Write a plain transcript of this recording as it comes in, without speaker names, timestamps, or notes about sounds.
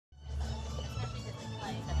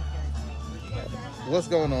What's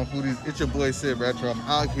going on, foodies? It's your boy Sid Retro. I'm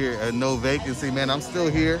out here at NoVacancy, man. I'm still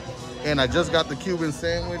here, and I just got the Cuban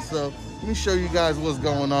sandwich. So let me show you guys what's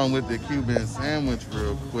going on with the Cuban sandwich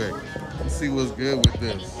real quick. Let's see what's good with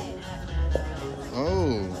this.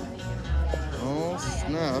 Oh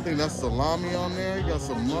snap! I think that's salami on there. You got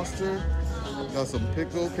some mustard, got some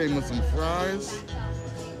pickle. Came with some fries.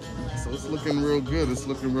 So it's looking real good. It's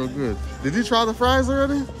looking real good. Did you try the fries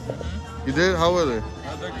already? You did? How were they?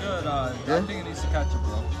 They're good. I think it needs the ketchup,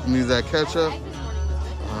 bro. It needs that ketchup?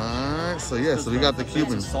 Alright, so yeah, so we got the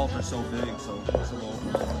Cuban. The salt are so big, so it's a little...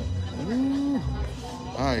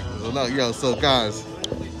 Alright, so guys.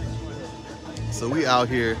 So we out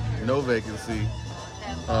here, NoVacancy.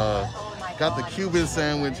 Got the Cuban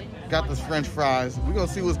sandwich, got the French fries. We're gonna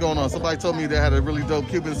see what's going on. Somebody told me they had a really dope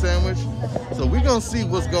Cuban sandwich. So we're gonna see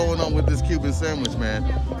what's going on with this Cuban sandwich, man.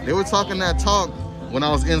 They were talking that talk. When I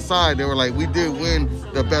was inside, they were like, we did win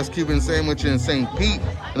the best Cuban sandwich in St. Pete.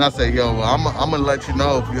 And I said, yo, well, I'm gonna let you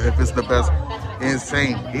know if it's the best in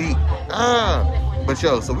St. Pete. But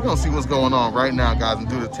yo, so we're gonna see what's going on right now, guys, and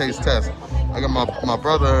do the taste test. I got my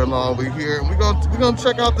brother-in-law over here, and we're gonna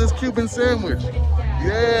check out this Cuban sandwich.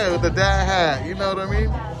 Yeah, with the dad hat, you know what I mean?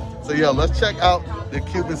 So yo, let's check out the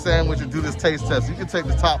Cuban sandwich and do this taste test. You can take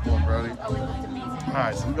the top one, brody. All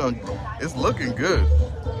right, so it's looking good.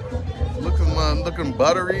 Looking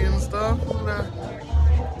buttery and stuff.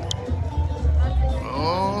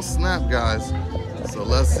 Oh snap, guys. So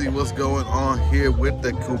let's see what's going on here with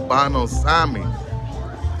the Cubano Sammy.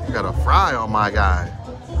 Got a fry on my guy.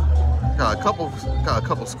 Got a couple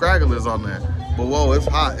scragglers on there. But whoa, it's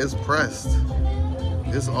hot, it's pressed.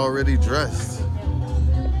 It's already dressed.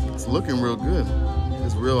 It's looking real good.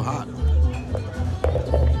 It's real hot.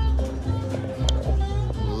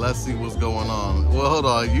 Let's see what's going on. Well, hold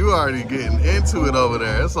on. You already getting into it over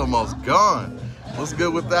there. It's almost gone. What's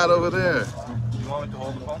good with that over there? You want me to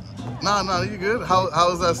hold the phone? No, you good? How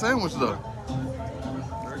is that sandwich though?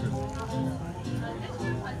 Very good.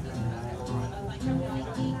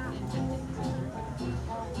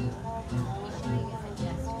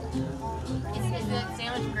 Is the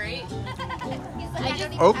sandwich great?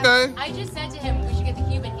 Okay. I just said to him we should get the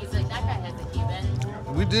Cuban. He's like, that guy has the Cuban.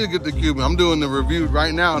 We did get the Cuban. I'm doing the review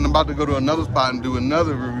right now, and I'm about to go to another spot and do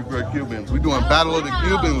another review for Cubans. We're doing Battle of the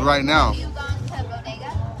Cubans right now. You gone to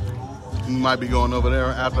Bodega? We might be going over there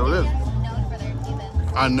after this. Known for their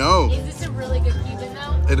Cubans. I know. Is this a really good Cuban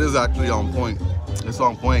though? It is actually on point. It's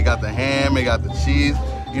on point. It got the ham, it got the cheese.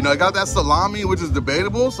 You know, it got that salami, which is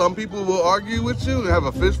debatable. Some people will argue with you and have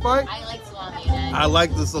a fish fight. I like salami. Dad. I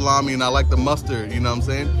like the salami and I like the mustard, you know what I'm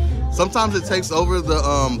saying? Sometimes it takes over the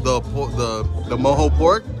mojo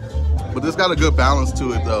pork, but this got a good balance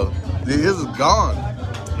to it though. It is gone.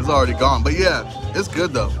 It's already gone. But yeah, it's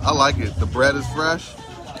good though. I like it. The bread is fresh.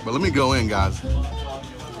 But let me go in, guys. Or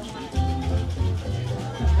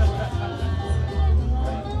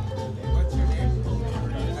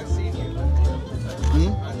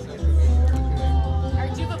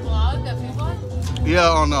do you have a blog, a food blog? Yeah,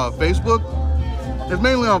 on Facebook. It's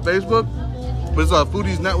mainly on Facebook. But it's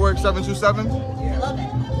Foodies Network 727. I love it.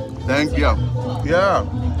 Thank you. Yeah,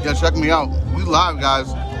 check me out. We live, guys.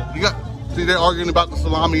 See, they're arguing about the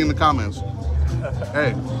salami in the comments.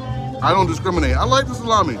 Hey, I don't discriminate. I like the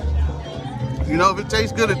salami. You know, if it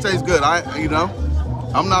tastes good, it tastes good.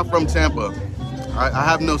 I'm not from Tampa. I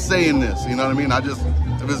have no say in this. You know what I mean? If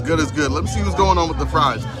it's good, it's good. Let me see what's going on with the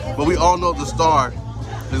fries. But we all know the star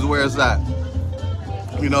is where it's at.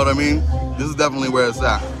 You know what I mean? This is definitely where it's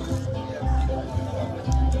at.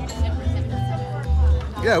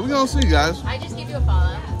 Yeah, we're gonna see, guys. I just give you a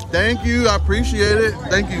follow. Thank you, I appreciate it.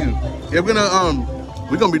 Thank you. Yeah, we're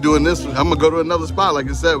gonna be doing this. I'm gonna go to another spot, like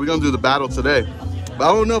I said. We're gonna do the battle today. But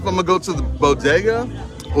I don't know if I'm gonna go to the Bodega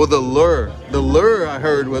or the Lure. The Lure, I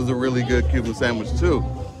heard, was a really good Cuban sandwich too.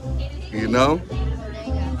 You know?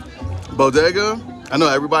 Bodega. I know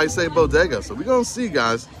everybody say Bodega, so we're gonna see,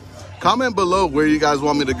 guys. Comment below where you guys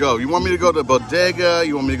want me to go. You want me to go to Bodega?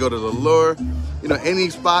 You want me to go to the Lure? You know, any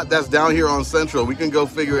spot that's down here on Central, we can go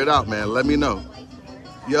figure it out, man. Let me know.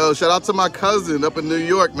 Yo, shout out to my cousin up in New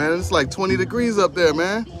York, man. It's like 20 degrees up there,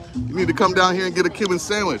 man. You need to come down here and get a Cuban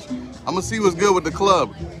sandwich. I'm gonna see what's good with the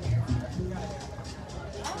club.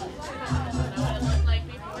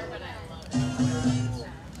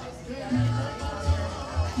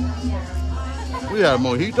 We had a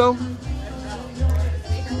mojito.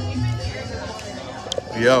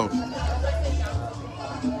 Yo,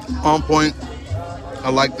 on point. I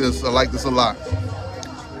like this a lot.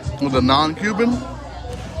 With the non-Cuban.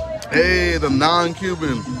 Hey, the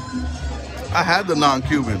non-Cuban. I had the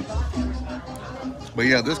non-Cuban. But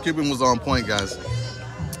yeah, this Cuban was on point, guys.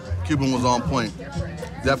 Cuban was on point.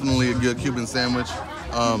 Definitely a good Cuban sandwich.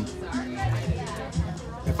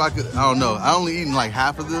 If I could, I don't know. I only eaten like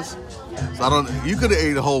half of this, so I don't. You could have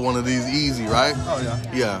ate a whole one of these easy, right? Oh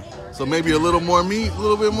yeah. Yeah. So maybe a little more meat, a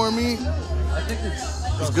little bit more meat. I think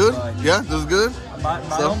it's good. Right. Yeah, this is good. My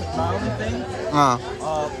only thing.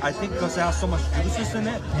 I think because it has so much juices in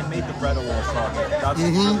it, it made the bread a little soggy. That's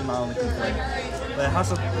really my only complaint. But it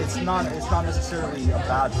has it's not necessarily a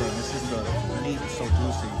bad thing. It's just the meat is so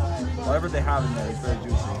juicy. Whatever they have in there is very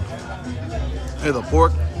juicy. Hey, the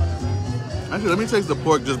pork. Actually, let me taste the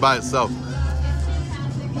pork just by itself.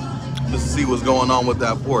 Just to see what's going on with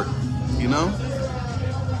that pork. You know?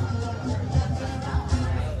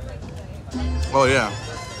 Oh yeah.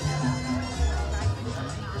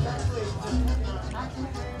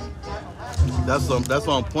 That's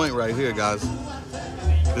on point right here, guys.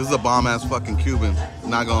 This is a bomb ass fucking Cuban.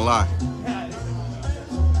 Not gonna lie.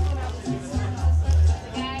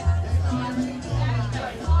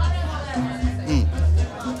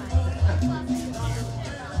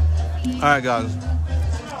 All right, guys.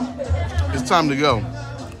 It's time to go.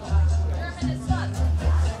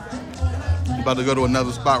 I'm about to go to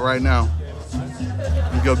another spot right now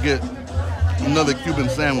and go get another Cuban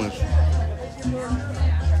sandwich.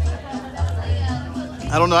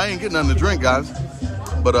 I don't know, I ain't getting nothing to drink, guys.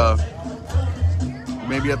 But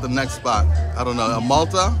maybe at the next spot. I don't know, a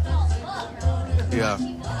Malta? Yeah,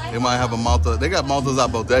 they might have a Malta. They got Maltas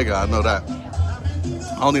at Bodega, I know that.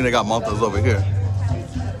 I don't think they got Maltas over here.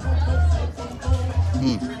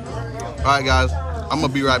 All right, guys, I'm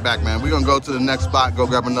gonna be right back, man. We're gonna go to the next spot, go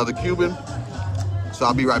grab another Cuban. So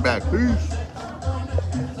I'll be right back. Peace.